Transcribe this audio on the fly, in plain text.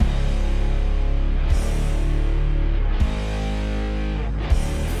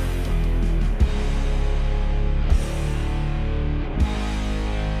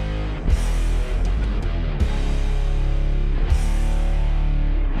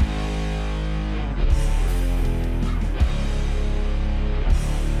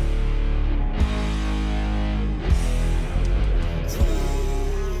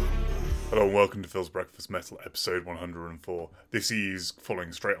welcome to Phil's Breakfast Metal, episode 104. This is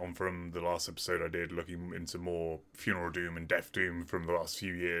following straight on from the last episode I did, looking into more Funeral Doom and Death Doom from the last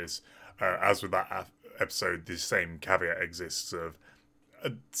few years. As with that episode, the same caveat exists of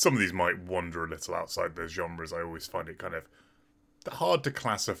some of these might wander a little outside those genres. I always find it kind of hard to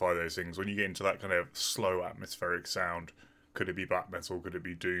classify those things when you get into that kind of slow atmospheric sound. Could it be black metal? Could it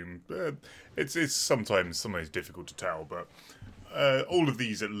be doom? It's sometimes difficult to tell, but all of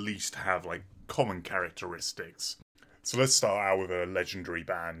these at least have like common characteristics. So let's start out with a legendary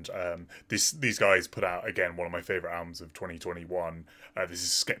band. These guys put out, again, one of my favourite albums of 2021. This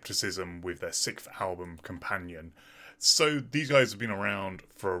is Skepticism with their 6th album, Companion. So these guys have been around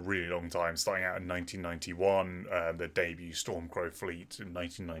for a really long time, starting out in 1991, their debut Stormcrow Fleet in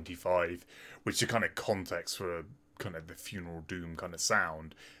 1995, which is kind of context for kind of the Funeral Doom kind of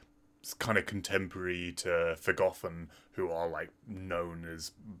sound. It's kind of contemporary to Forgotten, who are like known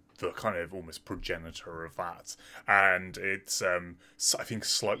as the kind of almost progenitor of that. And it's, I think,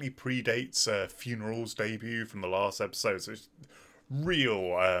 slightly predates Funeral's debut from the last episode. So it's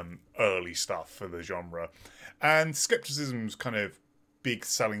real early stuff for the genre. And Skepticism's kind of big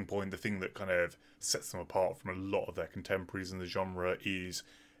selling point, the thing that kind of sets them apart from a lot of their contemporaries in the genre, is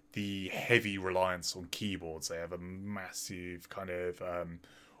the heavy reliance on keyboards. They have a massive kind of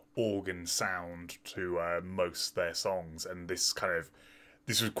organ sound to most of their songs, and this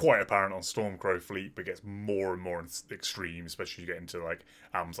was quite apparent on Stormcrow Fleet, but gets more and more extreme, especially you get into like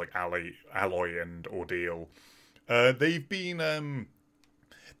albums like Alloy and Ordeal. They've been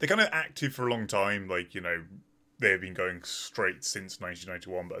they're kind of active for a long time, like, you know, they've been going straight since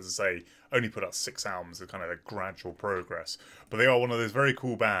 1991, but as I say, only put out 6 albums, so kind of a gradual progress. But they are one of those very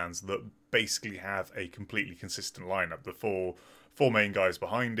cool bands that basically have a completely consistent lineup. The four main guys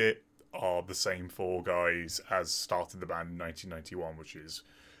behind it are the same 4 guys as started the band in 1991, which is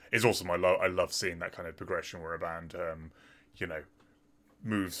awesome. I love seeing that kind of progression where a band, you know,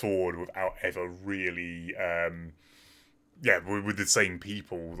 moves forward without ever really, with the same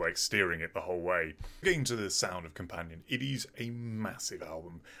people like steering it the whole way. Getting to the sound of Companion, it is a massive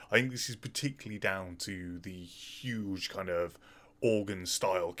album. I think this is particularly down to the huge kind of organ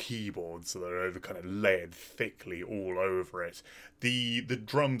style keyboards that are kind of layered thickly all over it. The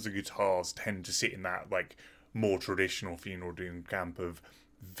drums and guitars tend to sit in that like more traditional Funeral Doom camp of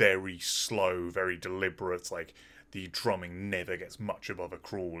very slow, very deliberate. Like the drumming never gets much above a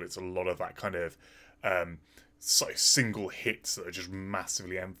crawl. It's a lot of that kind of single hits that are just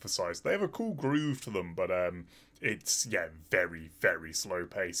massively emphasized. They have a cool groove to them, but it's very, very slow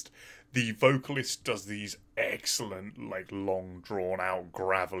paced. The vocalist does these excellent, like, long drawn out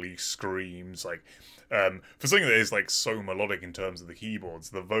gravelly screams. Like, for something that is like so melodic in terms of the keyboards,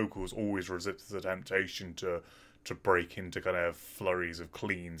 the vocals always resist the temptation to break into kind of flurries of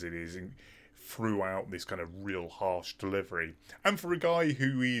cleans. It is throughout this kind of real harsh delivery. And for a guy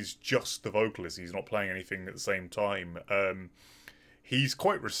who is just the vocalist, he's not playing anything at the same time, he's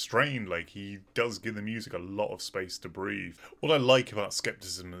quite restrained. Like, he does give the music a lot of space to breathe. What I like about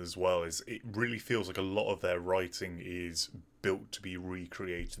Skepticism as well is it really feels like a lot of their writing is built to be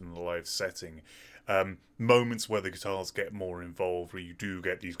recreated in the live setting. Moments where the guitars get more involved, where you do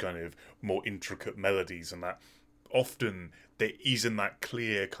get these kind of more intricate melodies, and that often there isn't that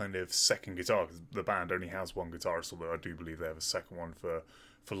clear kind of second guitar, because the band only has one guitarist, although I do believe they have a second one for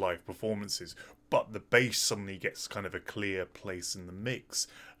live performances. But the bass suddenly gets kind of a clear place in the mix.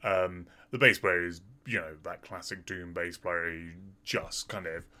 The bass player is, you know, that classic Doom bass player, just kind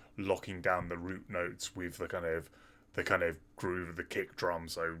of locking down the root notes with the kind of groove of the kick drum,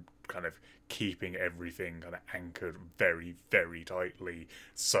 so kind of keeping everything kind of anchored very, very tightly,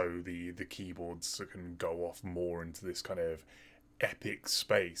 so the keyboards can go off more into this kind of epic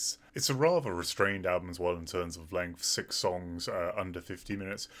space. It's a rather restrained album as well in terms of length, 6 songs, under 50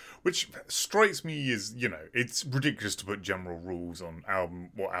 minutes, which strikes me as, you know, it's ridiculous to put general rules on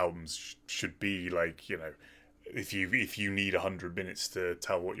what albums should be. Like, you know, if you need 100 minutes to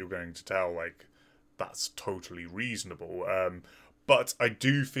tell what you're going to tell, like, that's totally reasonable. But I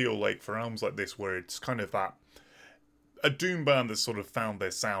do feel like for albums like this, where it's kind of that a Doom band that's sort of found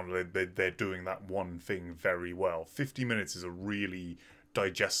their sound, they're doing that one thing very well. 50 minutes is a really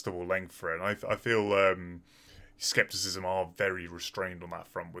digestible length for it. And I feel Skepticism are very restrained on that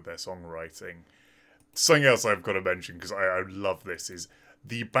front with their songwriting. Something else I've got to mention, because I love this, is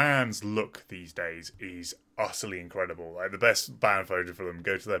the band's look these days is utterly incredible. Like, the best band photo for them,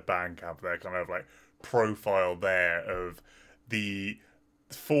 go to their Bandcamp, their kind of like profile there of the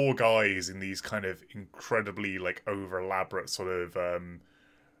 4 guys in these kind of incredibly like over elaborate sort of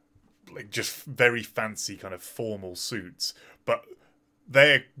like just very fancy kind of formal suits, but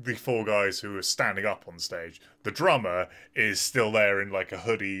they're the four guys who are standing up on stage. The drummer is still there in like a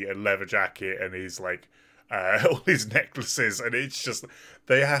hoodie, a leather jacket, and he's like all his necklaces, and it's just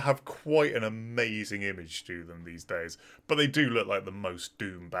they have quite an amazing image to them these days. But they do look like the most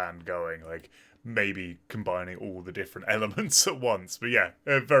Doom band going, like maybe combining all the different elements at once. But yeah,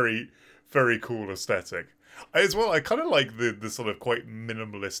 a very, very cool aesthetic. As well, I kind of like the sort of quite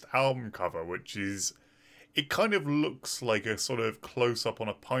minimalist album cover, which is it kind of looks like a sort of close up on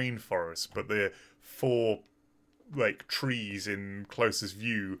a pine forest, but the four like trees in closest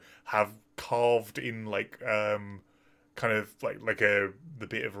view have carved in like kind of like a the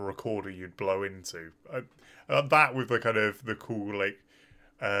bit of a recorder you'd blow into. That with the kind of the cool like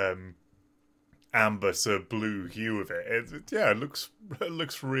amber sort of blue hue of it. It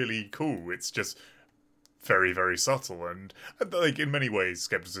looks really cool. It's just very, very subtle, and like in many ways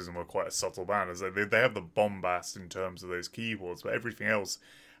Skepticism are quite a subtle band, as they have the bombast in terms of those keyboards, but everything else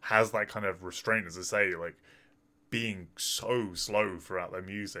has that kind of restraint, as I say, like being so slow throughout their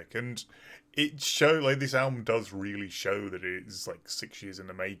music. And this album does really show that it is like 6 years in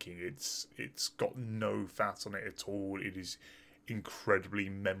the making. It's got no fat on it at all. It is incredibly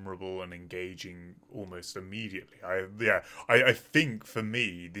memorable and engaging almost immediately. I think for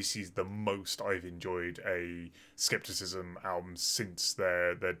me this is the most I've enjoyed a Skepticism album since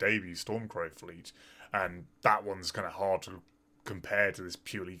their debut, Stormcrow Fleet, and that one's kind of hard to compare to this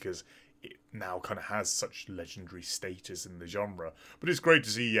purely because it now kind of has such legendary status in the genre. But it's great to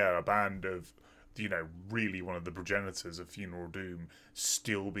see a band of really one of the progenitors of Funeral Doom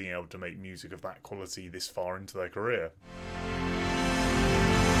still being able to make music of that quality this far into their career.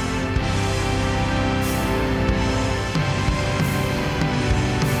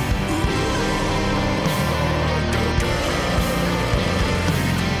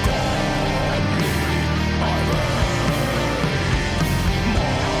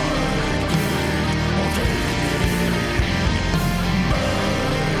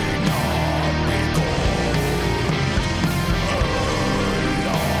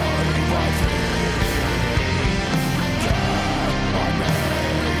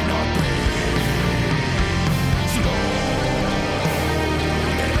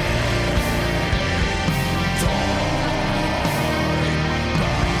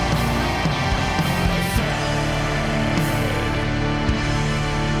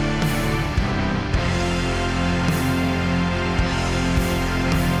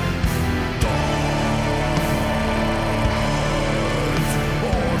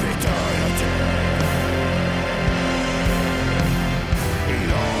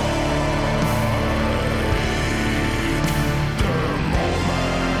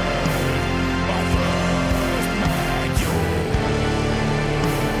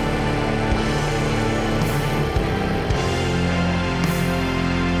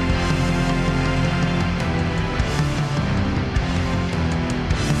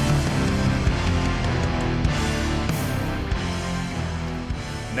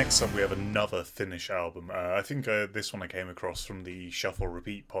 Next up, we have another Finnish album. I think this one I came across from the Shuffle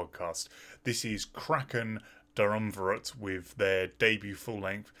Repeat podcast. This is Kraken Darumvirut with their debut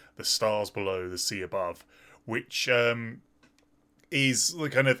full-length, The Stars Below, The Sea Above, which is the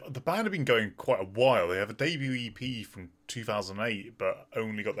kind of... The band have been going quite a while. They have a debut EP from 2008, but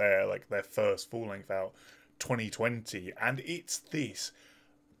only got their first full-length out 2020, and it's this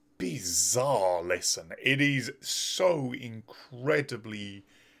bizarre listen. It is so incredibly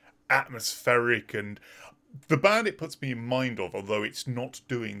atmospheric, and the band it puts me in mind of, although it's not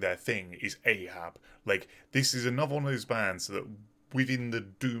doing their thing, is Ahab. Like, this is another one of those bands that within the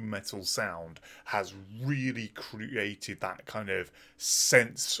doom metal sound has really created that kind of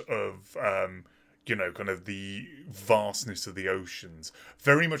sense of kind of the vastness of the oceans.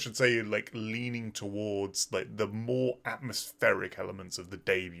 Very much, I'd say, like leaning towards like the more atmospheric elements of the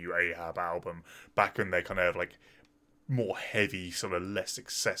debut Ahab album back in their kind of like more heavy, sort of less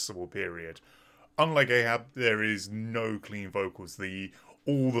accessible period. Unlike Ahab, there is no clean vocals.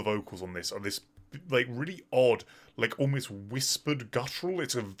 All the vocals on this are this like really odd, like almost whispered guttural.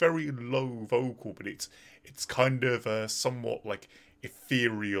 It's a very low vocal, but it's kind of somewhat like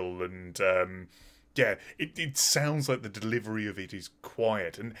ethereal, and it sounds like the delivery of it is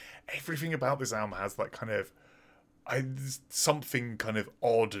quiet, and everything about this album has that kind of something kind of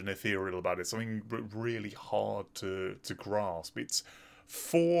odd and ethereal about it, something really hard to grasp. It's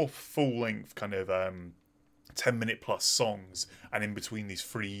 4 full-length kind of 10-minute plus songs, and in between these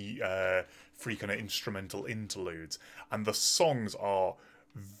three kind of instrumental interludes, and the songs are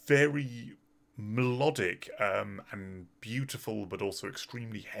very melodic and beautiful, but also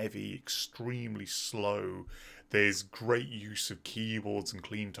extremely heavy, extremely slow. There's great use of keyboards and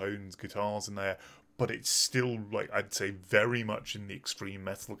clean tones, guitars in there, but it's still, like, I'd say very much in the extreme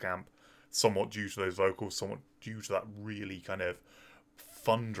metal camp, somewhat due to those vocals, somewhat due to that really kind of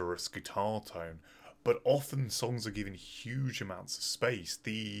thunderous guitar tone. But often songs are given huge amounts of space.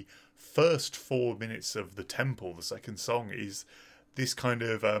 The first 4 minutes of The Temple, the second song, is this kind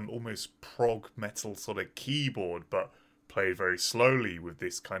of almost prog metal sort of keyboard, but played very slowly with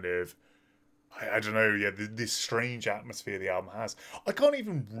this kind of, I don't know, yeah, this strange atmosphere the album has. I can't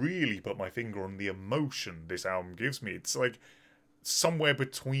even really put my finger on the emotion this album gives me. It's like somewhere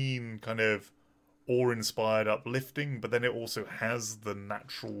between kind of awe-inspired uplifting, but then it also has the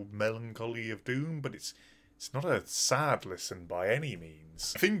natural melancholy of Doom, but it's not a sad listen by any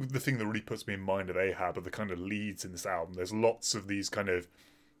means. I think the thing that really puts me in mind of Ahab are the kind of leads in this album. There's lots of these kind of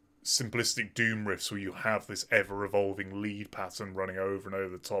simplistic Doom riffs where you have this ever-evolving lead pattern running over and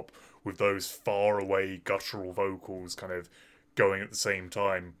over the top with those far-away guttural vocals kind of going at the same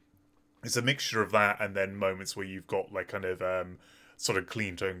time. It's a mixture of that and then moments where you've got like kind of sort of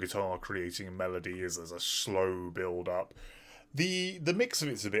clean tone guitar creating a melody as there's a slow build up. The mix of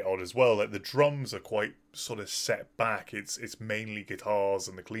it's a bit odd as well. Like the drums are quite sort of set back. It's mainly guitars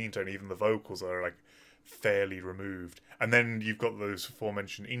and the clean tone. Even the vocals are like fairly removed. And then you've got those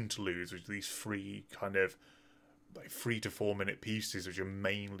aforementioned interludes, which are these free kind of like 3 to 4 minute pieces, which are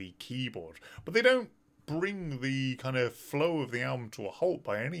mainly keyboard. But they don't bring the kind of flow of the album to a halt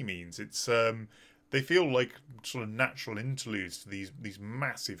by any means. It's they feel like sort of natural interludes to these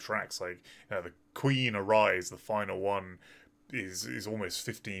massive tracks. Like, you know, the Queen Arise, the final one, is almost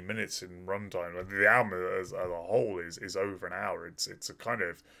 15 minutes in runtime. The album as a whole is over an hour. It's a kind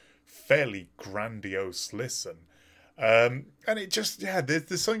of fairly grandiose listen. And it just, yeah,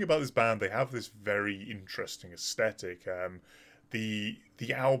 there's something about this band. They have this very interesting aesthetic. The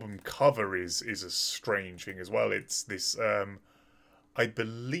album cover is a strange thing as well. It's this, I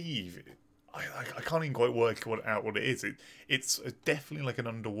believe, I can't even quite work out what it is. It's definitely like an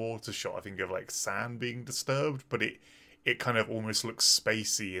underwater shot, I think, of like sand being disturbed, but it kind of almost looks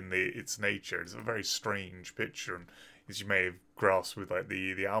spacey in its nature. It's a very strange picture, and as you may have grasped with like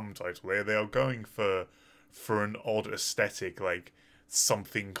the album title, they are going for an odd aesthetic, like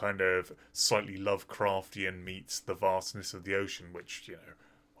something kind of slightly Lovecraftian meets the vastness of the ocean, which, you know,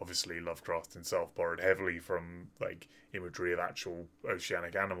 obviously Lovecraft himself borrowed heavily from like imagery of actual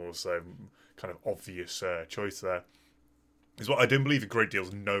oceanic animals, so kind of obvious choice there. Is what I don't believe a great deal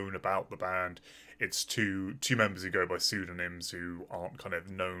is known about the band. It's two members who go by pseudonyms who aren't kind of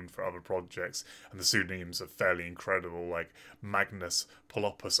known for other projects, and the pseudonyms are fairly incredible, like Magnus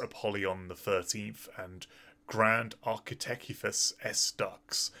Polopus Apollyon the 13th and Grand Architectus S.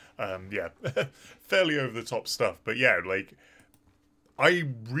 Dux. Yeah, fairly over the top stuff, but yeah, like I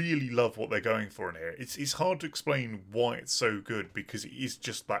really love what they're going for in here. It's hard to explain why it's so good, because it is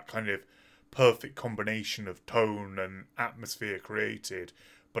just that kind of perfect combination of tone and atmosphere created.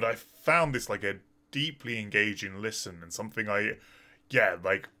 But I found this like a deeply engaging listen, and something like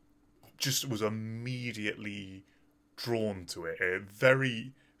just was immediately drawn to it.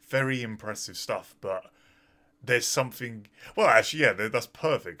 Very, very impressive stuff, but there's something, well, actually, yeah, that's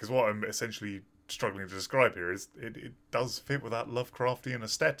perfect, because what I'm essentially struggling to describe here is it does fit with that Lovecraftian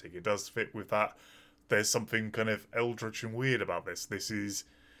aesthetic. It does fit with that. There's something kind of eldritch and weird about this. This is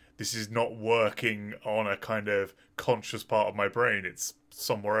not working on a kind of conscious part of my brain. It's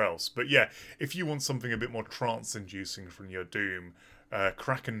somewhere else. But yeah, if you want something a bit more trance-inducing from your Doom,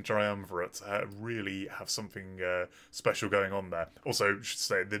 Kraken Triumvirate really have something special going on there. Also, I should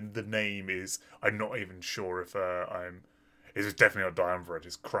say, the name is, I'm not even sure if it's definitely not Triumvirate,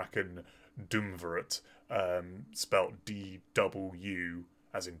 it's Kraken Doomvirate, spelt D-double-U,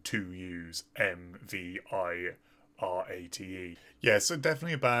 as in 2 U's, M-V-I-R-A-T-E. Yeah, so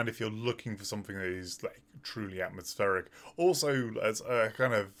definitely a band if you're looking for something that is like truly atmospheric. Also, as I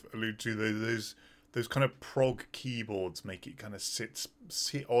kind of alluded to, those kind of prog keyboards make it kind of sit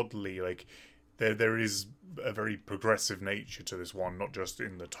oddly. Like there is a very progressive nature to this one, not just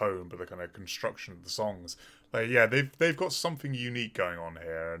in the tone, but the kind of construction of the songs. Like, yeah, they've got something unique going on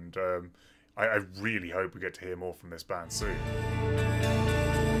here, and I really hope we get to hear more from this band soon.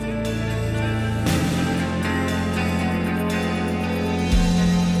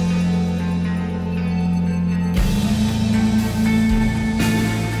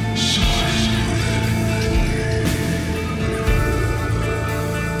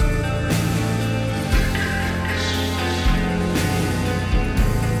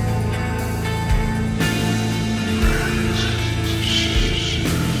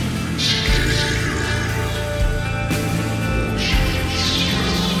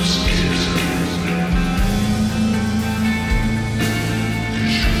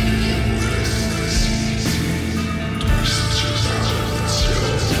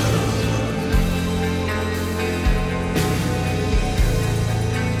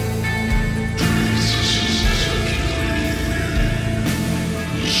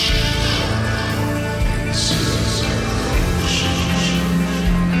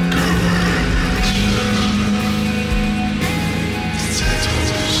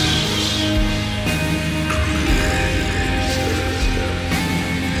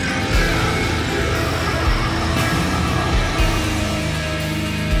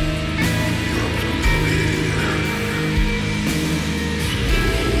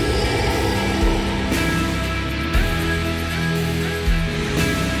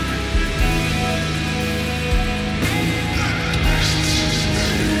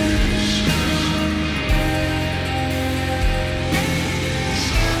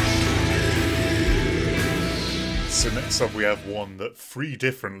 Next up, we have one that 3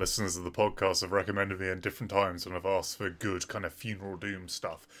 different listeners of the podcast have recommended me in different times when I've asked for good kind of funeral doom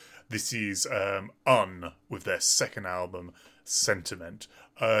stuff. This is with their second album, Sentiment.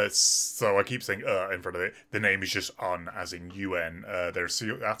 So I keep saying in front of it. The name is just as in UN. That's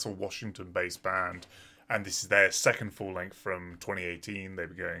a Washington-based band, and this is their second full-length from 2018. They've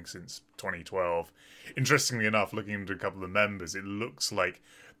been going since 2012. Interestingly enough, looking into a couple of members, it looks like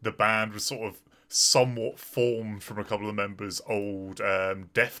the band was sort of somewhat formed from a couple of members' old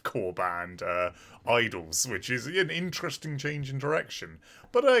deathcore band, Idols, which is an interesting change in direction.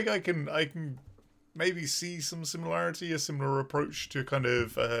 But I can maybe see some similarity, a similar approach to kind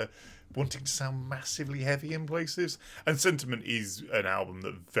of wanting to sound massively heavy in places. And Sentiment is an album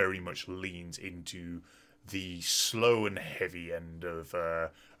that very much leans into the slow and heavy end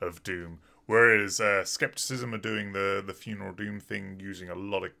of doom. Whereas Skepticism are doing the funeral doom thing, using a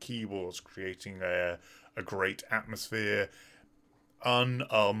lot of keyboards, creating a great atmosphere.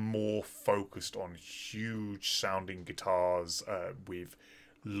 Are more focused on huge sounding guitars with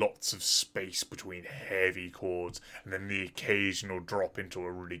lots of space between heavy chords, and then the occasional drop into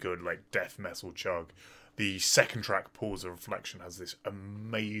a really good like death metal chug. The second track, Pause of Reflection, has this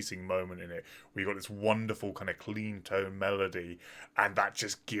amazing moment in it where you've got this wonderful kind of clean tone melody, and that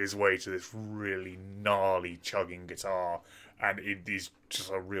just gives way to this really gnarly chugging guitar, and it is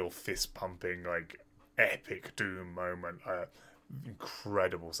just a real fist pumping like epic doom moment.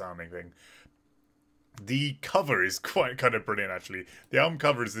 Incredible sounding thing. The cover is quite kind of brilliant, actually. The album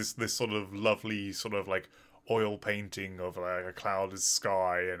cover is this sort of lovely sort of like oil painting of like a clouded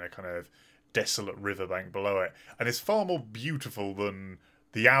sky and a kind of desolate riverbank below it, and it's far more beautiful than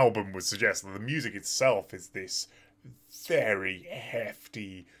the album would suggest. The music itself is this very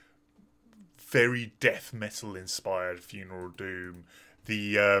hefty, very death metal inspired funeral doom.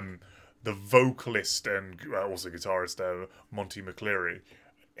 The vocalist and also guitarist Monty McCleary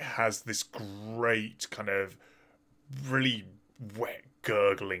has this great kind of really wet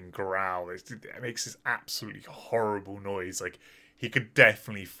gurgling growl. It makes this absolutely horrible noise. Like, he could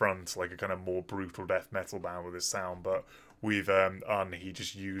definitely front like a kind of more brutal death metal band with his sound, but with he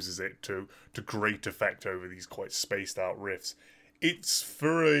just uses it to great effect over these quite spaced out riffs. It's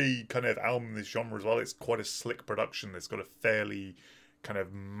for a kind of album in this genre as well. It's quite a slick production. It's got a fairly kind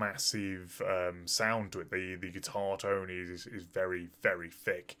of massive sound to it. The guitar tone is very, very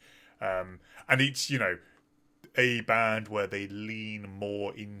thick, and it's, you know, a band where they lean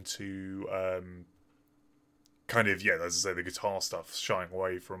more into kind of, yeah, as I say, the guitar stuff, shying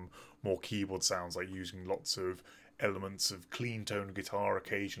away from more keyboard sounds, like using lots of elements of clean tone guitar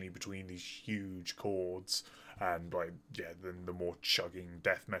occasionally between these huge chords, and like, yeah, then the more chugging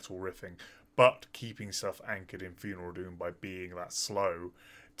death metal riffing, but keeping stuff anchored in funeral doom by being that slow.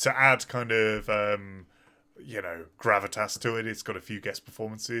 To add kind of gravitas to it, it's got a few guest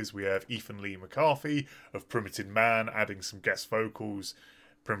performances. We have Ethan Lee McCarthy of Primitive Man adding some guest vocals.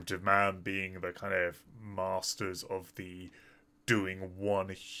 Primitive Man being the kind of masters of the doing one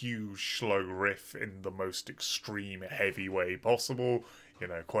huge slow riff in the most extreme heavy way possible. You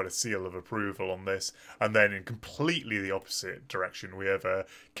know, quite a seal of approval on this. And then in completely the opposite direction, we have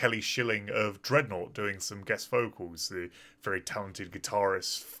Kelly Schilling of Dreadnought doing some guest vocals, the very talented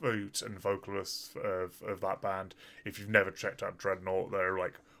guitarist, flute and vocalist of that band. If you've never checked out Dreadnought, they're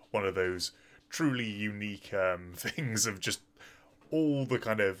like one of those truly unique things of just all the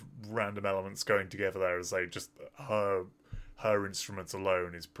kind of random elements going together there. As they just her instruments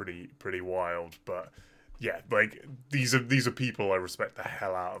alone is pretty wild. But yeah, like these are people I respect the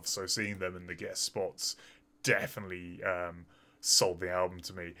hell out of, so seeing them in the guest spots definitely sold the album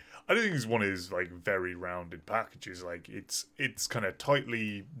to me. I don't think this one is like very rounded packages. Like it's kind of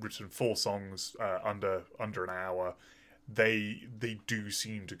tightly written, 4 songs under an hour. They do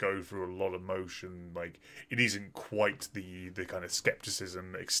seem to go through a lot of motion. Like, it isn't quite the kind of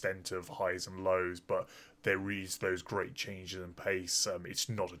Skepticism extent of highs and lows, but there is those great changes in pace. It's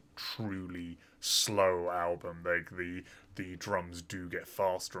not a truly slow album. Like, the drums do get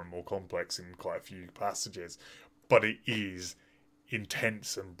faster and more complex in quite a few passages, but it is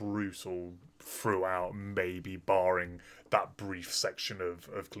intense and brutal throughout, maybe barring that brief section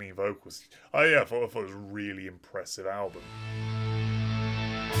of clean vocals. I thought it was a really impressive album.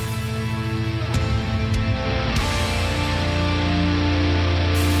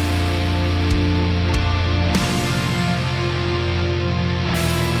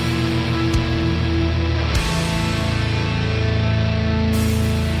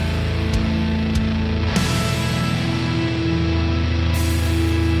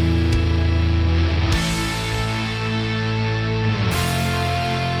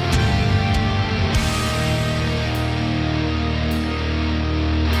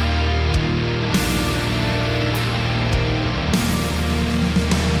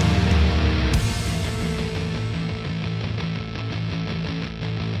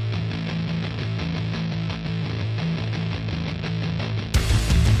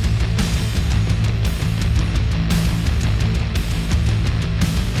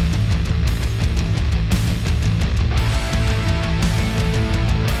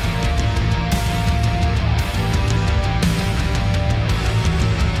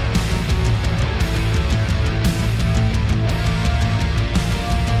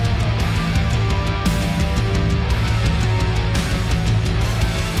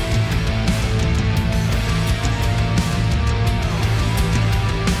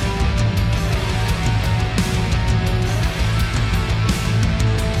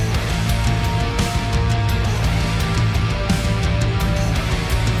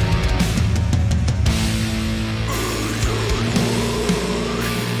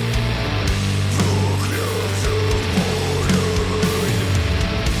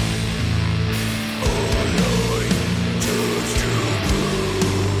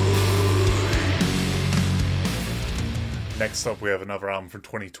 Next up, we have another album from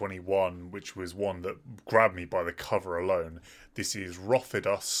 2021, which was one that grabbed me by the cover alone. This is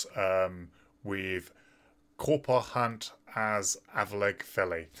Rhothidos with Corpahant as Avaleg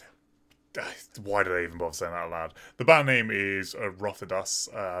Fele. Why did I even bother saying that out loud? The band name is Rhothidos,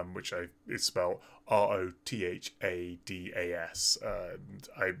 which is spelled Rothadas.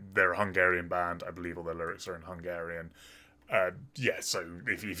 They're a Hungarian band. I believe all their lyrics are in Hungarian. So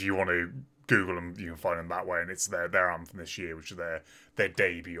if you want to Google them, you can find them that way, and it's their album from this year, which is their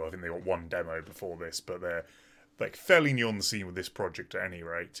debut. I think they got one demo before this, but they're like fairly new on the scene with this project at any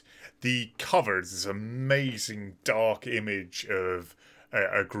rate. The cover is this amazing dark image of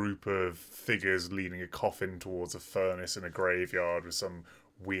a group of figures leading a coffin towards a furnace in a graveyard with some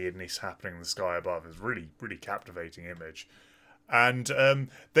weirdness happening in the sky above. It's really, really captivating image. And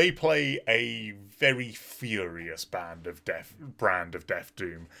they play a very furious brand of Death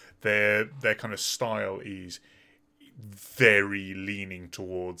Doom. Their kind of style is very leaning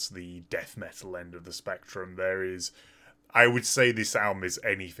towards the death metal end of the spectrum. I would say this album is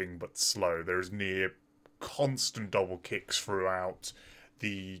anything but slow. There is near constant double kicks throughout.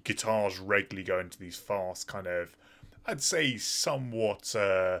 The guitars regularly go into these fast kind of, I'd say somewhat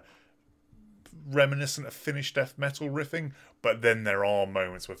reminiscent of Finnish death metal riffing, but then there are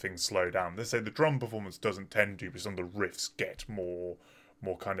moments where things slow down. They say the drum performance doesn't tend to, but some of the riffs get more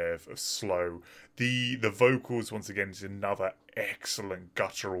kind of slow. The vocals, once again, is another excellent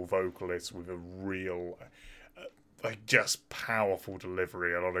guttural vocalist with a real just powerful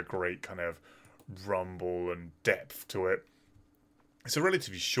delivery, a lot of great kind of rumble and depth to it. It's a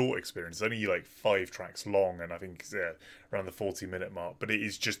relatively short experience. It's only like 5 tracks long, and I think it's around the 40-minute mark. But it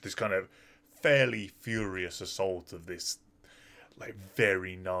is just this kind of fairly furious assault of this like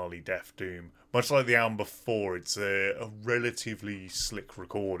very gnarly death doom. Much like the album before, it's a relatively slick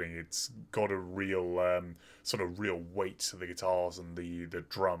recording. It's got a real sort of real weight to the guitars, and the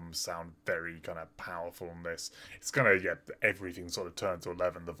drums sound very kind of powerful on this. It's kind of everything sort of turned to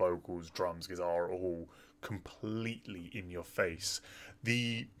 11. The vocals, drums, guitar, all completely in your face.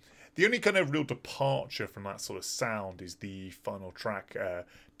 The only kind of real departure from that sort of sound is the final track,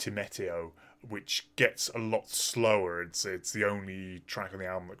 Timeteo, which gets a lot slower. It's the only track on the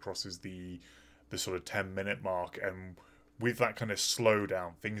album that crosses the sort of 10-minute mark, and with that kind of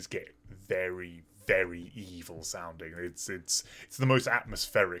slowdown, things get very, very evil sounding. It's the most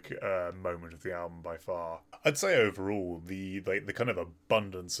atmospheric moment of the album by far. I'd say overall the kind of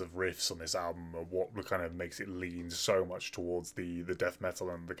abundance of riffs on this album are what kind of makes it lean so much towards the death metal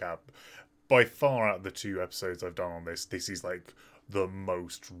and the cap. By far, out of the 2 episodes I've done on this is like the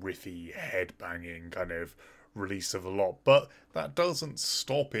most riffy, head-banging kind of release of a lot, but that doesn't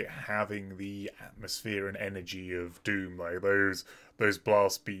stop it having the atmosphere and energy of Doom. Like those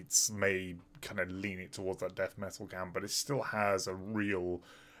blast beats may kind of lean it towards that death metal camp, but it still has a real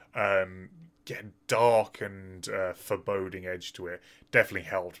dark and foreboding edge to it. Definitely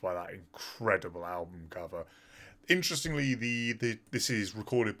helped by that incredible album cover. Interestingly, this is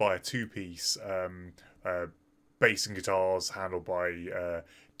recorded by a 2-piece, bass and guitars handled by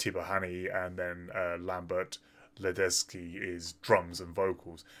Tibor Hani, and then Lambert Ledesky is drums and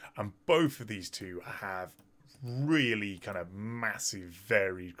vocals. And both of these two have really kind of massive,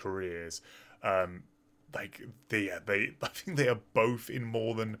 varied careers. I think they are both in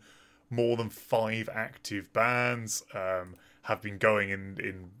more than 5 active bands. Have been going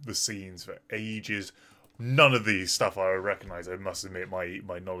in the scenes for ages. None of these stuff I recognise. I must admit,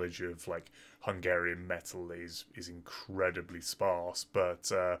 my knowledge of like Hungarian metal is incredibly sparse,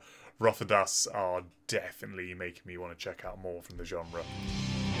 but Rhothidos are definitely making me want to check out more from the genre.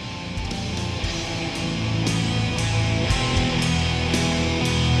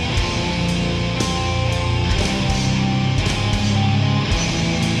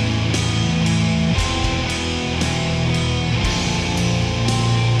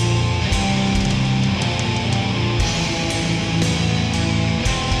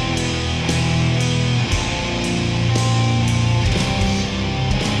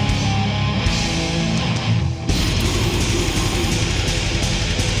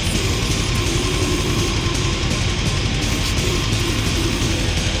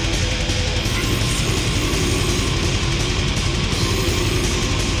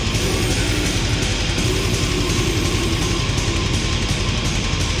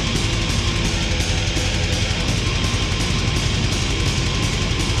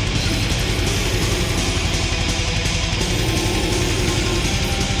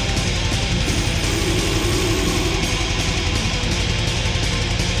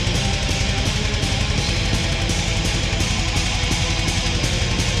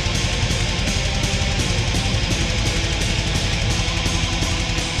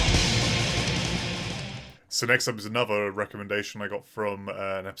 So next up is another recommendation I got from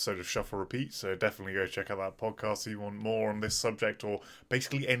an episode of Shuffle Repeat, so definitely go check out that podcast if you want more on this subject or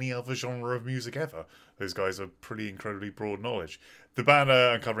basically any other genre of music ever. Those guys are pretty incredibly broad knowledge. The band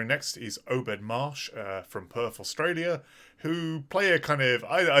I'm covering next is Obed Marsh from Perth, Australia, who play a kind of,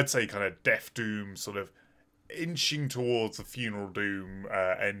 I'd say kind of death doom, sort of inching towards the funeral doom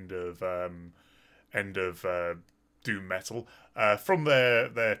end of doom metal. From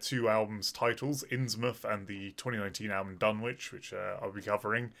their two albums titles, Innsmouth and the 2019 album Dunwich, which I'll be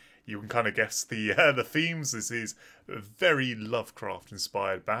covering. You can kind of guess the themes. This is a very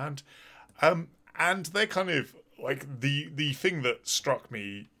Lovecraft-inspired band. And they're kind of, like, the thing that struck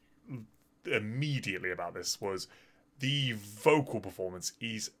me immediately about this was the vocal performance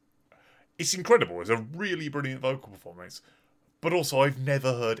it's incredible. It's a really brilliant vocal performance. But also, I've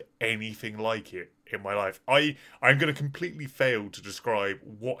never heard anything like it in my life. I'm going to completely fail to describe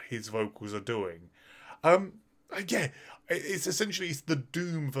what his vocals are doing. It's essentially the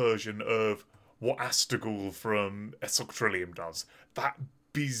doom version of what Astegul from Esok Trillium does. That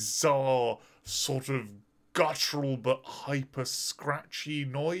bizarre, sort of guttural but hyper scratchy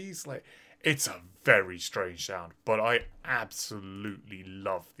noise. Like, it's a very strange sound, but I absolutely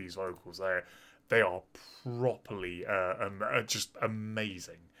love these vocals. They are properly just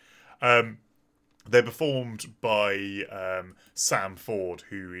amazing. They're performed by Sam Ford,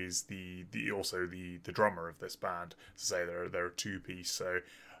 who is the drummer of this band. To say they're a two-piece, so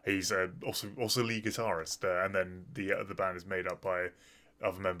he's also lead guitarist, and then the band is made up by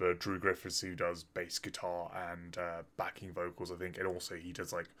other member Drew Griffiths, who does bass guitar and backing vocals, I think, and also he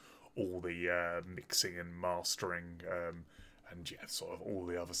does like all the mixing and mastering. And yeah, sort of all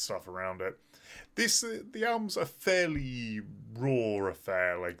the other stuff around it. The album's a fairly raw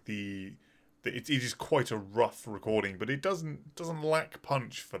affair. Like it is quite a rough recording, but it doesn't lack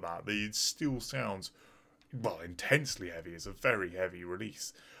punch for that. It still sounds intensely heavy. It's a very heavy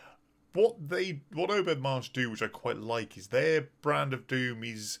release. What Obed Marsh do, which I quite like, is their brand of doom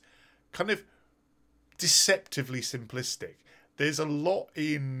is kind of deceptively simplistic. There's a lot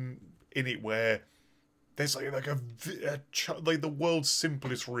in it where there's like the world's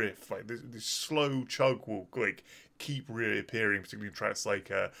simplest riff, like this slow chug will like keep reappearing, particularly in tracks like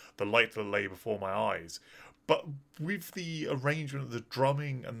 "The Light That Lay Before My Eyes." But with the arrangement of the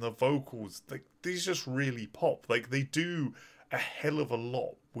drumming and the vocals, like these just really pop. Like they do a hell of a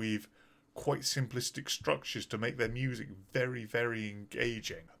lot with quite simplistic structures to make their music very, very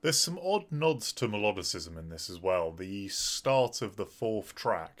engaging. There's some odd nods to melodicism in this as well. The start of the fourth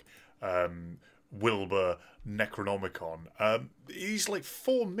track, Wilbur Necronomicon, is like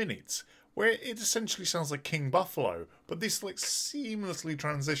 4 minutes where it essentially sounds like King Buffalo, but this like seamlessly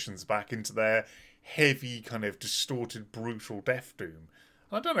transitions back into their heavy kind of distorted brutal death doom.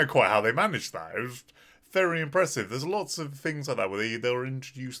 I don't know quite how they managed that. It was very impressive. There's lots of things like that where they'll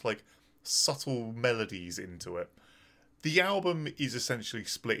introduce like subtle melodies into it. The album is essentially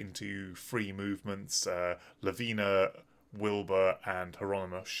split into 3 movements, Lavina, Wilbur and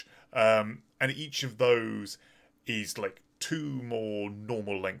Hieronymus, and each of those is like 2 more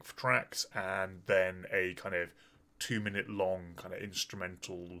normal length tracks and then a kind of 2-minute long kind of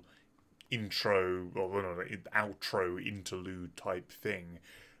instrumental intro or outro interlude type thing,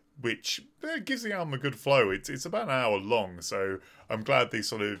 which gives the album a good flow. It's about an hour long, so I'm glad they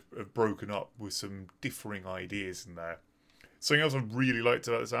sort of have broken up with some differing ideas in there. Something else I really liked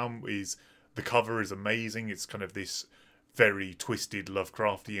about this album is the cover is amazing. It's kind of this very twisted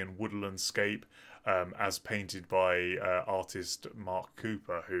Lovecraftian woodlandscape, as painted by artist Mark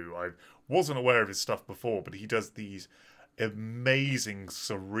Cooper, who I wasn't aware of his stuff before, but he does these amazing,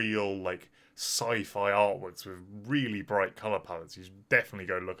 surreal, like sci-fi artworks with really bright color palettes. You should definitely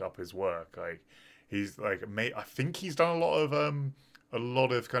go look up his work. Like he's like, I think he's done a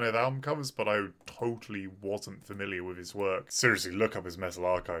lot of kind of album covers, but I totally wasn't familiar with his work. Seriously, look up his Metal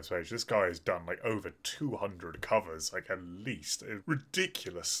Archives page. This guy has done like over 200 covers, like at least. A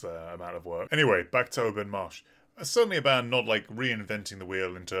ridiculous amount of work. Anyway, back to Obed Marsh. Certainly a band not like reinventing the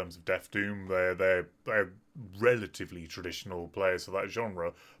wheel in terms of death doom. They're relatively traditional players for that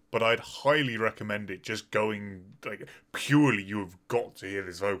genre, but I'd highly recommend it. Just going like purely, you've got to hear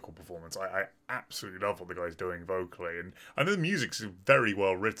this vocal performance. I absolutely love what the guy's doing vocally, and I know the music's very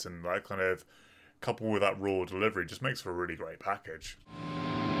well written. That kind of coupled with that raw delivery just makes for a really great package.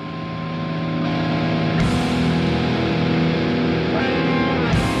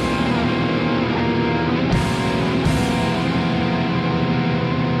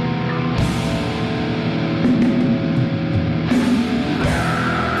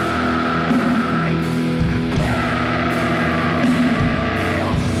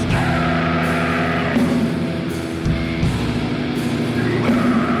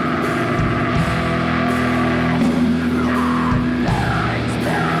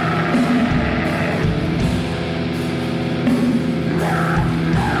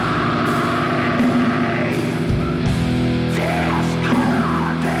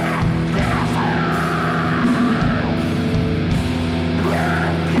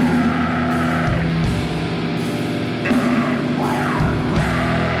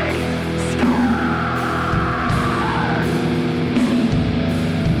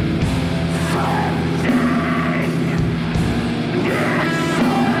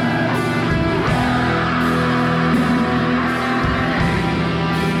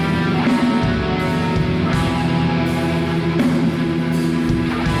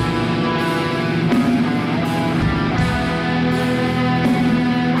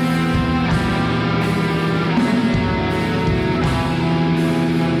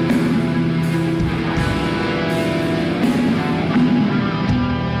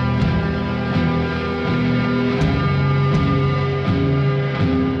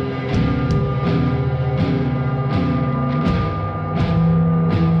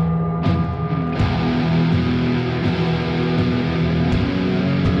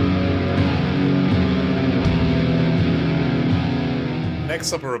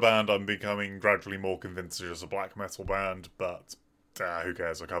 Next up are a band I'm becoming gradually more convinced is just a black metal band, but who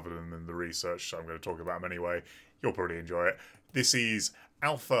cares? I covered them in the research, so I'm going to talk about them anyway. You'll probably enjoy it. This is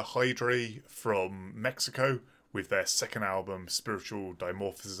Alpha Hydra from Mexico with their second album, Spiritual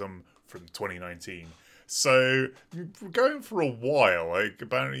Dimorphism, from 2019. So, going for a while, like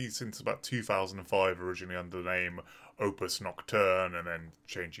apparently since about 2005, originally under the name Opus Nocturne, and then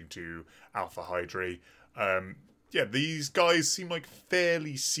changing to Alpha Hydra. Yeah, these guys seem like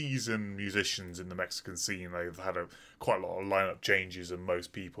fairly seasoned musicians in the Mexican scene. They've had quite a lot of lineup changes, and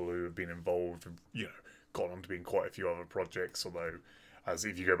most people who have been involved have, gone on to be in quite a few other projects. Although, as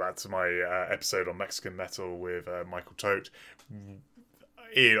if you go back to my episode on Mexican metal with Michael Tote,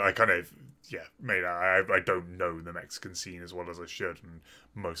 I don't know the Mexican scene as well as I should, and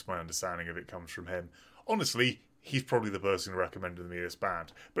most of my understanding of it comes from him. Honestly, he's probably the person who recommended me this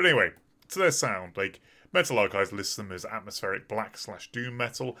band. But anyway, to their sound, like, Metal Archives lists them as atmospheric black/doom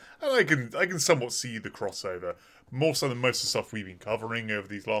metal, and I can somewhat see the crossover. More so than most of the stuff we've been covering over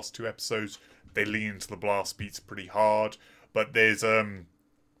these last two episodes, they lean into the blast beats pretty hard, but there's a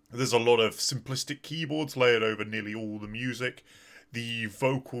lot of simplistic keyboards layered over nearly all the music. The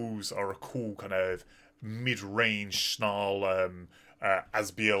vocals are a cool kind of mid-range snarl.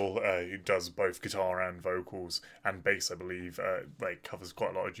 Asbiel, who does both guitar and vocals and bass, I believe, covers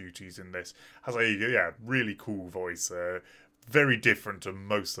quite a lot of duties in this, has a really cool voice. Very different to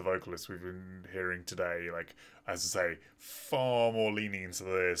most of the vocalists we've been hearing today. Like, as I say, far more leaning into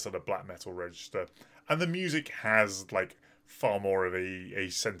the sort of black metal register. And the music has, like, far more of a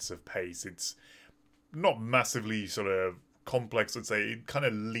sense of pace. It's not massively sort of complex, I'd say. It kind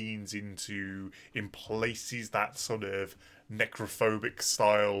of leans into, in places, that sort of necrophobic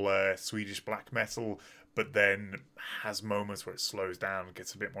style Swedish black metal, but then has moments where it slows down,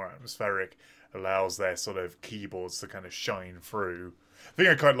 gets a bit more atmospheric, allows their sort of keyboards to kind of shine through. The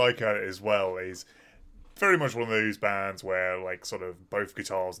thing I quite like at it as well is very much one of those bands where, like, sort of both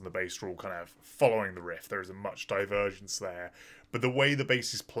guitars and the bass are all kind of following the riff. There isn't much divergence there, but the way the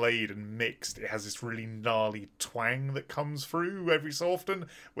bass is played and mixed, it has this really gnarly twang that comes through every so often,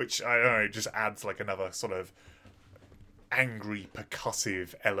 which, I don't know, just adds like another sort of angry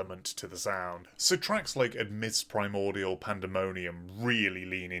percussive element to the sound. So tracks like Amidst Primordial Pandemonium really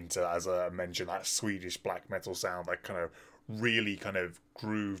lean into, as I mentioned, that Swedish black metal sound, that kind of really kind of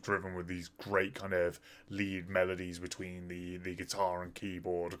groove driven with these great kind of lead melodies between the guitar and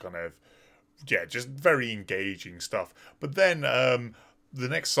keyboard, kind of, just very engaging stuff. But then the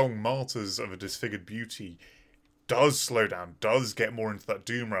next song, Martyrs of a Disfigured Beauty, does slow down, does get more into that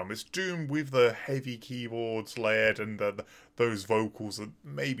doom realm. It's doom with the heavy keyboards layered and those vocals that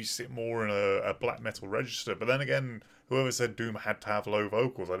maybe sit more in a black metal register. But then again, whoever said doom had to have low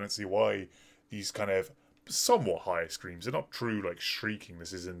vocals, I don't see why these kind of somewhat higher screams. They're not true like shrieking.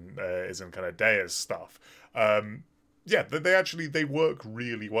 This isn't kind of Dea's stuff. They work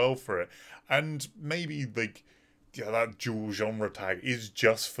really well for it, and maybe like, that dual genre tag is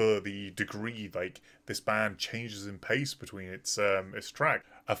just for the degree like this band changes in pace between its track.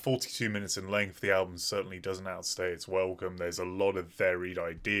 At 42 minutes in length, the album certainly doesn't outstay its welcome. There's a lot of varied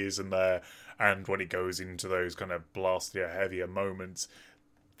ideas in there, and when it goes into those kind of blastier, heavier moments,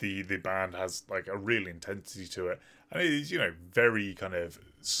 the band has like a real intensity to it, and it is, very kind of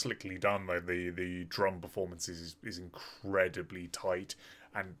slickly done. Like the drum performances is incredibly tight,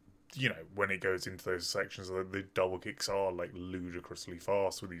 and when it goes into those sections, the double kicks are like ludicrously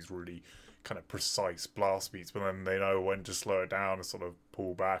fast with these really kind of precise blast beats, but then they know when to slow it down and sort of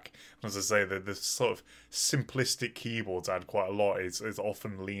pull back. And as I say, the sort of simplistic keyboards add quite a lot. It's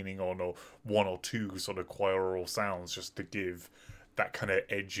often leaning on one or two sort of choral sounds just to give that kind of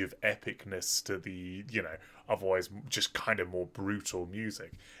edge of epicness to the, otherwise just kind of more brutal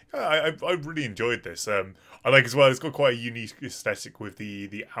music. I really enjoyed this. I like as well, it's got quite a unique aesthetic with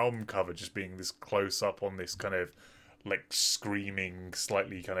the album cover just being this close up on this kind of like screaming,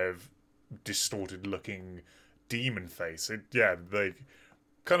 slightly kind of distorted looking demon face. They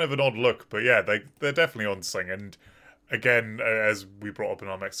kind of an odd look, but they're definitely on something. And again, as we brought up in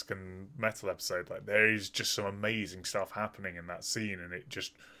our Mexican metal episode, like, there is just some amazing stuff happening in that scene, and it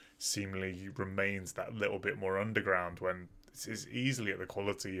just seemingly remains that little bit more underground when this is easily at the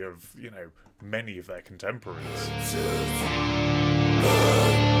quality of, many of their contemporaries.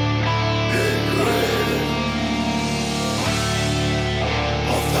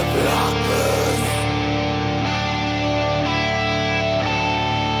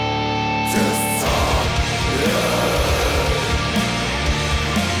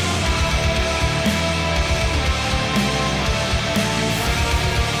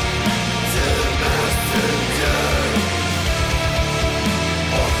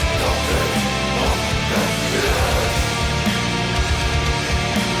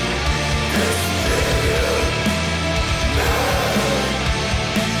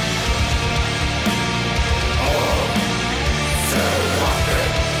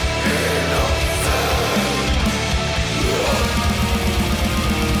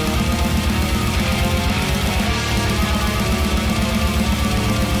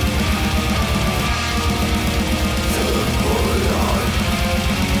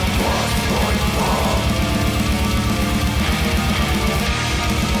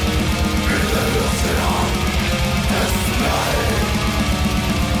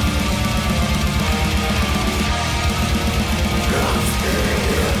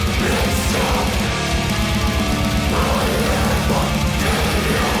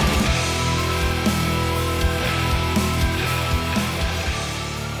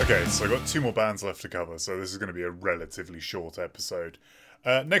 Okay, so I've got two more bands left to cover, so this is going to be a relatively short episode.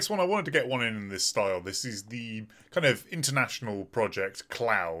 Next one, I wanted to get one in this style. This is the kind of international project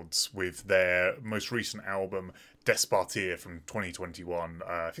Clouds with their most recent album, Despartir, from 2021.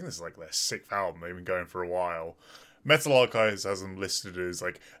 I think this is like their sixth album. They've been going for a while. Metal Archives has them listed as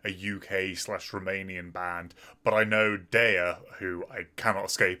like a UK/Romanian band, but I know Dea, who I cannot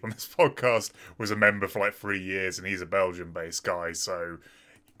escape on this podcast, was a member for like 3 years, and he's a Belgian-based guy, so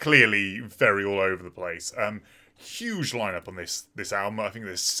clearly very all over the place. Huge lineup on this album. I think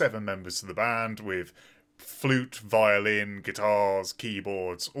there's 7 members to the band with flute, violin, guitars,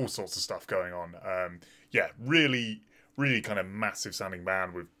 keyboards, all sorts of stuff going on. Really kind of massive sounding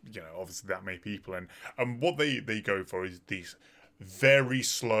band with, obviously that many people. And what they go for is these very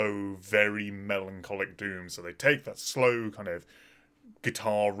slow, very melancholic doom. So they take that slow kind of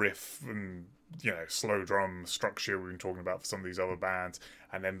guitar riff and slow drum structure we've been talking about for some of these other bands,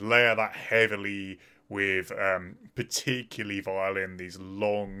 and then layer that heavily with particularly violin, these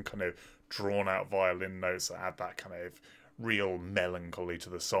long kind of drawn out violin notes that add that kind of real melancholy to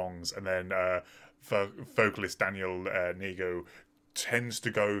the songs. And then vocalist Daniel Nego tends to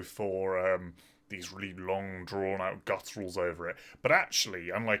go for these really long drawn out gutturals over it, but actually,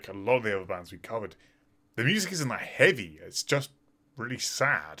 unlike a lot of the other bands we covered, the music isn't that heavy. It's just really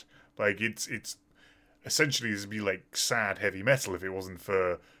sad. Like it's essentially this would be like sad heavy metal if it wasn't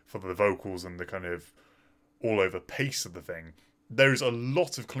for the vocals and the kind of all over pace of the thing. There's a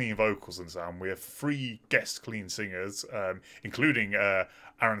lot of clean vocals in this album. We have 3 guest clean singers, including Aaron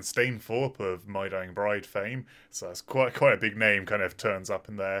Stainthorpe of My Dying Bride fame. So that's quite a big name. Kind of turns up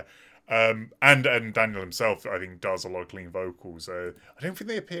in there. And Daniel himself, I think, does a lot of clean vocals. I don't think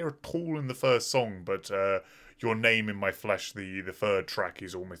they appear at all in the first song, but Your Name in My Flesh, the third track,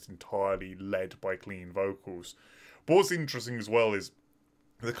 is almost entirely led by clean vocals. But what's interesting as well is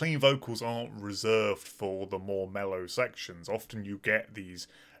the clean vocals aren't reserved for the more mellow sections. Often you get these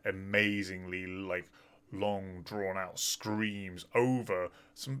amazingly long drawn out screams over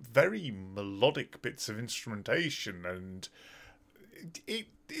some very melodic bits of instrumentation, and it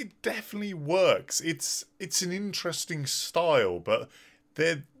definitely works. It's an interesting style, but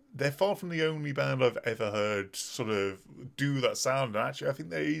they're far from the only band I've ever heard sort of do that sound. And actually, I think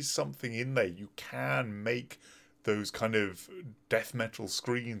there is something in there. You can make those kind of death metal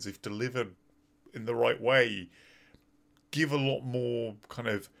screams, if delivered in the right way, give a lot more kind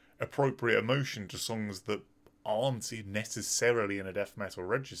of appropriate emotion to songs that aren't necessarily in a death metal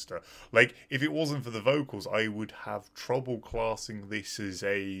register. Like, if it wasn't for the vocals, I would have trouble classing this as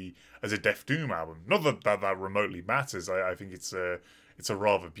a Death Doom album. Not that remotely matters. I think it's a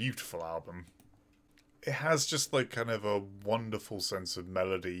rather beautiful album. It has just like kind of a wonderful sense of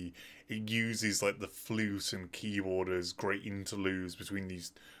melody. It uses like the flute and keyboard as great interludes between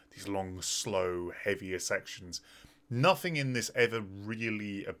these long, slow, heavier sections. Nothing in this ever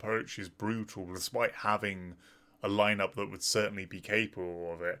really approaches brutal, despite having a lineup that would certainly be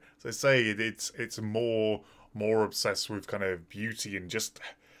capable of it. So I say it's more obsessed with kind of beauty and just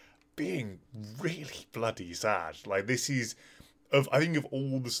being really bloody sad. Like, this is, I think of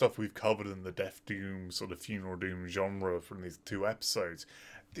all the stuff we've covered in the Death Doom sort of funeral doom genre from these 2 episodes,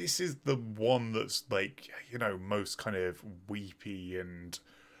 this is the one that's like, most kind of weepy and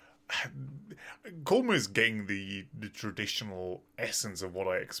almost getting the traditional essence of what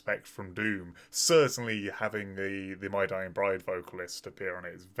I expect from Doom. Certainly having the My Dying Bride vocalist appear on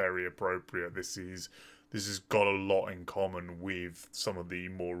it is very appropriate. This has got a lot in common with some of the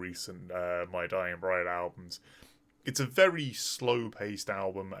more recent My Dying Bride albums. It's a very slow-paced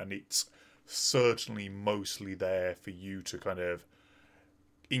album, and it's certainly mostly there for you to kind of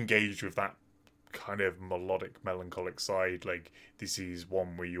engage with that kind of melodic, melancholic side. Like, this is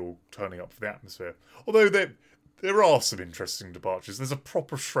one where you're turning up for the atmosphere. Although there are some interesting departures. There's a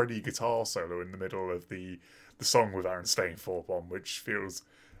proper shreddy guitar solo in the middle of the song with Aaron Stainthorpe on, which feels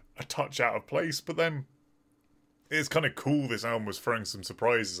a touch out of place, but then it's kind of cool this album was throwing some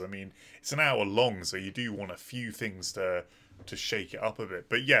surprises. I mean, it's an hour long, so you do want a few things to shake it up a bit.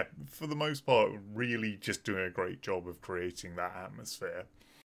 But yeah, for the most part, really just doing a great job of creating that atmosphere.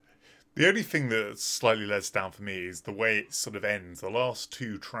 The only thing that slightly lets down for me is the way it sort of ends. The last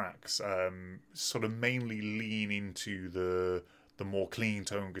 2 tracks sort of mainly lean into the more clean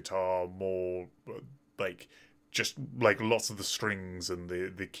tone guitar, more like just like lots of the strings and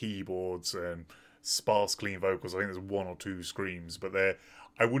the keyboards and sparse clean vocals. I think there's 1 or 2 screams, but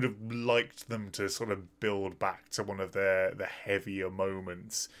I would have liked them to sort of build back to one of the heavier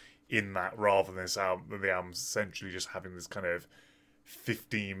moments in that, rather than the album's essentially just having this kind of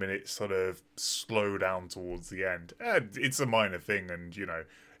 15-minute sort of slow down towards the end. It's a minor thing, and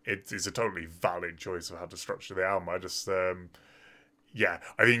it's a totally valid choice of how to structure the album. I just yeah,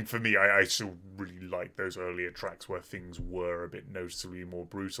 I think for me, I still really like those earlier tracks where things were a bit noticeably more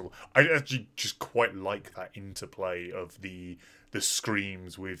brutal. I actually just quite like that interplay of the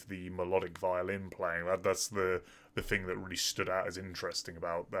screams with the melodic violin playing. That's the thing that really stood out as interesting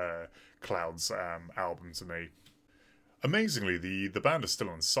about Cloud's album to me. Amazingly, the band is still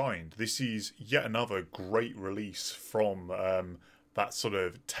unsigned. This is yet another great release from that sort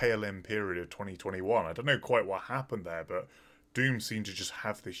of tail end period of 2021. I don't know quite what happened there, but Doom seemed to just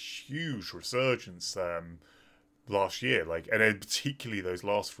have this huge resurgence last year. Like, and then particularly those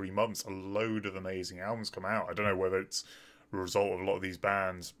last 3 months, a load of amazing albums come out. I don't know whether it's a result of a lot of these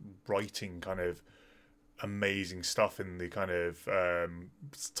bands writing kind of amazing stuff in the kind of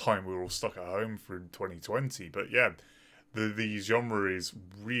time we were all stuck at home through 2020, but yeah, the genre is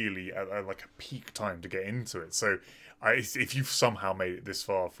really at like a peak time to get into it. So if you've somehow made it this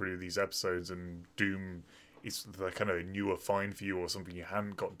far through these episodes and Doom is the kind of newer find for you or something you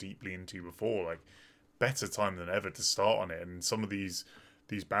hadn't got deeply into before, like, better time than ever to start on it. And some of these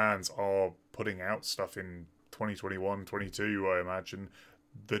bands are putting out stuff in 2021, 22, I imagine,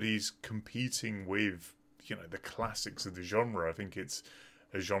 that is competing with, you know, the classics of the genre. I think it's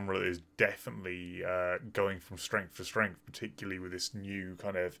a genre that is definitely going from strength to strength, particularly with this new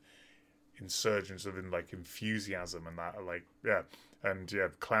kind of insurgence of like enthusiasm and that, like, yeah. And yeah,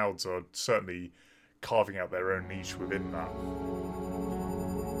 Clouds are certainly carving out their own niche within that.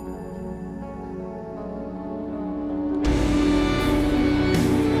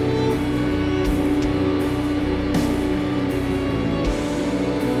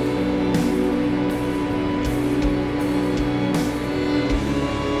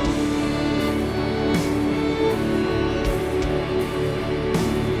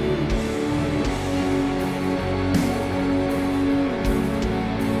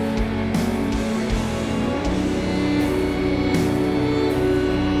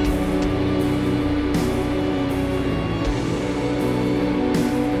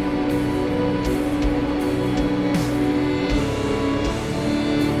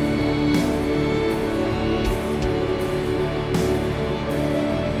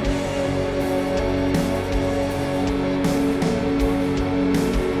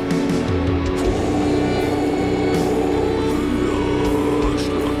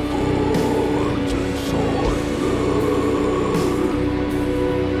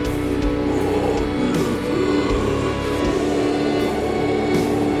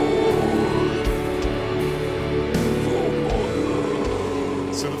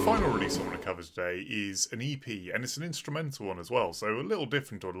 Today is an EP, and it's an instrumental one as well, so a little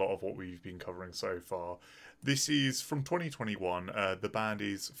different to a lot of what we've been covering so far. This is from 2021. The band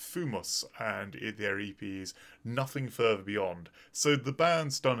is Fumus, and their EP is Nothing Further Beyond. So the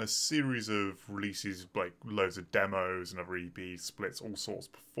band's done a series of releases, like loads of demos and other EP splits, all sorts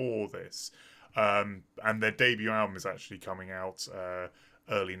before this. And their debut album is actually coming out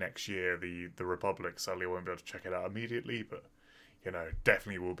early next year, the Republic. Sadly, I won't be able to check it out immediately, but you know,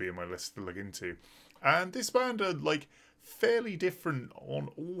 definitely will be in my list to look into. And this band are, like, fairly different on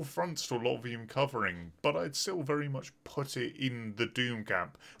all fronts to a lot of them covering, but I'd still very much put it in the Doom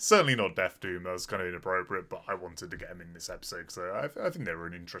camp. Certainly not Death Doom, that was kind of inappropriate, but I wanted to get them in this episode, because I think they were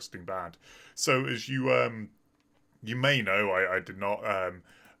an interesting band. So, as you may know, I did not...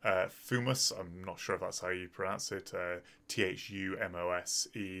 Fumus, I'm not sure if that's how you pronounce it, Thumos,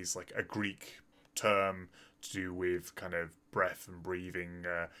 is like a Greek term to do with kind of breath and breathing,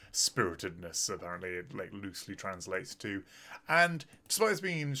 spiritedness, apparently it like loosely translates to. And despite it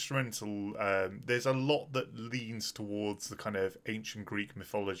being instrumental, there's a lot that leans towards the kind of ancient Greek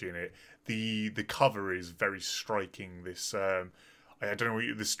mythology in it. The cover is very striking. This I don't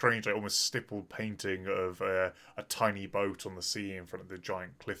know, this strange, like, almost stippled painting of a tiny boat on the sea in front of the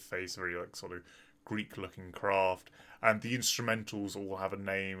giant cliff face, very like sort of Greek-looking craft. And the instrumentals all have a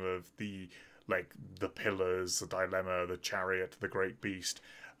name of the pillars, the dilemma, the chariot, the great beast,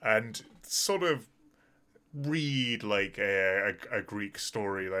 and sort of read like a Greek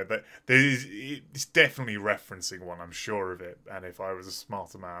story like that. It's definitely referencing one, I'm sure of it. And if I was a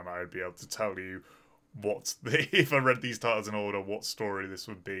smarter man, I'd be able to tell you if I read these titles in order, what story this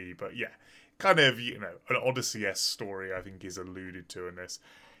would be. But yeah, kind of, you know, an Odyssey-esque story, I think, is alluded to in this.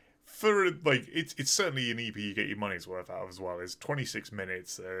 For like, it's certainly an EP you get your money's worth out of as well. It's 26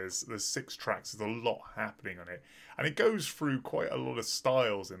 minutes. There's 6 tracks. There's a lot happening on it, and it goes through quite a lot of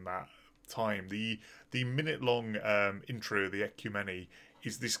styles in that time. The minute long intro, the Ecumene,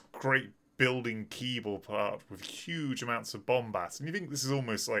 is this great building keyboard part with huge amounts of bombast, and you think this is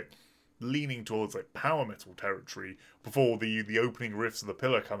almost like leaning towards like power metal territory before the opening riffs of the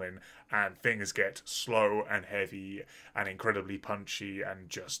Pillar come in and things get slow and heavy and incredibly punchy and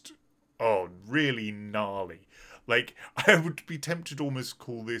just really gnarly. Like, I would be tempted to almost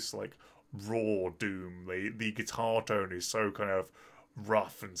call this like raw doom. The guitar tone is so kind of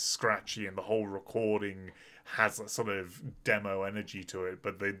rough and scratchy, and the whole recording has a sort of demo energy to it,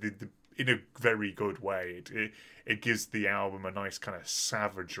 but the in a very good way. It gives the album a nice kind of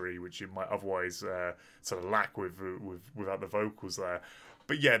savagery, which it might otherwise sort of lack without the vocals there.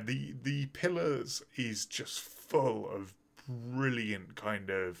 But yeah, the Pillars is just full of brilliant kind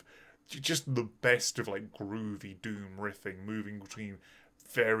of just the best of like groovy doom riffing, moving between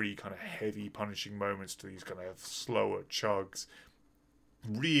very kind of heavy punishing moments to these kind of slower chugs.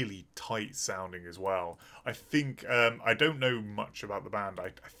 Really tight sounding as well. I think I don't know much about the band.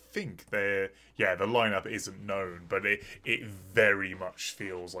 I think the lineup isn't known, but it very much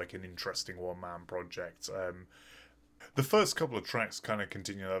feels like an interesting one-man project. The first couple of tracks kind of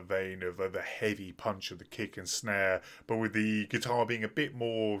continue that vein of the heavy punch of the kick and snare, but with the guitar being a bit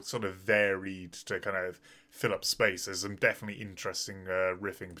more sort of varied to kind of fill up space. There's some definitely interesting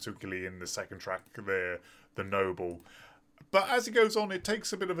riffing, particularly in the second track, the Noble. But as it goes on, it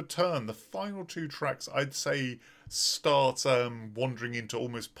takes a bit of a turn. The final two tracks, I'd say, start wandering into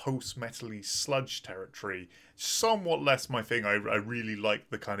almost post-metal-y sludge territory. Somewhat less my thing. I really like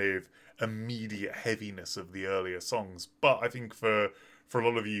the kind of immediate heaviness of the earlier songs. But I think for a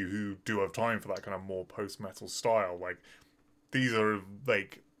lot of you who do have time for that kind of more post-metal style, like, these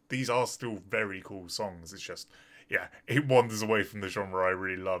are still very cool songs. It's just, yeah, it wanders away from the genre I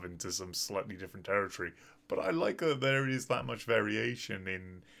really love into some slightly different territory. But I like that there is that much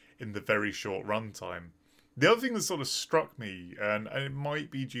variation in the very short runtime. The other thing that sort of struck me, and it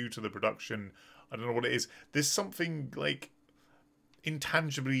might be due to the production, I don't know what it is, there's something like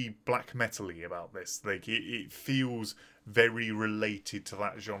intangibly black metal-y about this. Like it feels very related to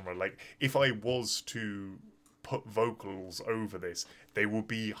that genre. Like if I was to put vocals over this, they would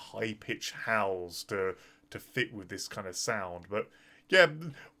be high-pitched howls to fit with this kind of sound. But yeah,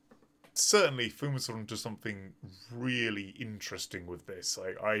 certainly Fuma's onto something really interesting with this.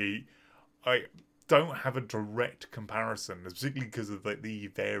 I don't have a direct comparison, particularly because of the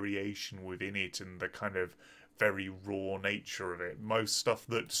variation within it and the kind of very raw nature of it. Most stuff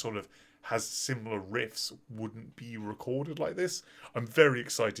that sort of has similar riffs wouldn't be recorded like this. I'm very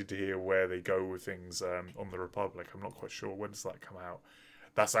excited to hear where they go with things on the Republic. I'm not quite sure, when does that come out?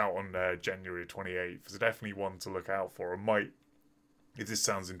 That's out on January 28th. It's definitely one to look out for. It might, if this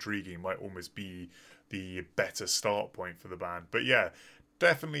sounds intriguing, might almost be the better start point for the band. But yeah,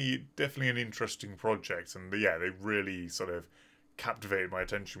 definitely an interesting project. And yeah, they really sort of captivated my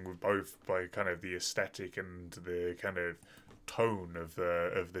attention with both by kind of the aesthetic and the kind of tone of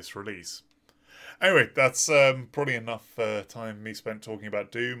this release. Anyway, that's probably enough time me spent talking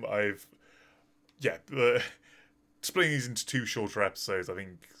about Doom. Splitting these into two shorter episodes, I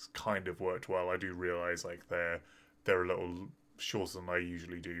think, kind of worked well. I do realise like they're a little shorter than I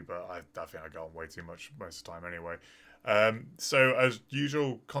usually do, but I think I go on way too much most of the time anyway. So as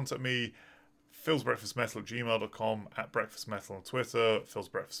usual, contact me, philsbreakfastmetal@gmail.com, @breakfastmetal on Twitter,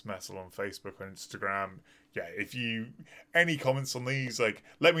 philsbreakfastmetal on Facebook and Instagram. Yeah, if you any comments on these, like,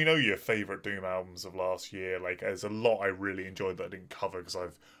 let me know your favourite Doom albums of last year. Like, there's a lot I really enjoyed that I didn't cover because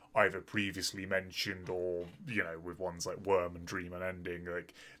I've either previously mentioned or, you know, with ones like Worm and Dream Unending,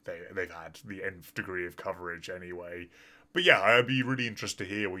 like they've had the nth degree of coverage anyway. But yeah, I'd be really interested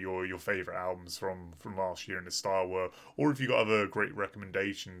to hear what your favourite albums from last year in the style were, or if you got other great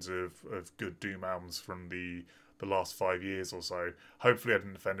recommendations of good Doom albums from the last 5 years or so. Hopefully I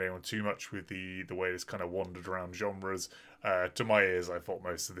didn't offend anyone too much with the way this kind of wandered around genres. To my ears, I thought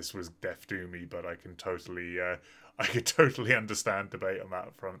most of this was Death Doomy, but I could totally understand debate on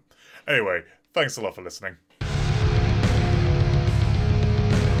that front. Anyway, thanks a lot for listening.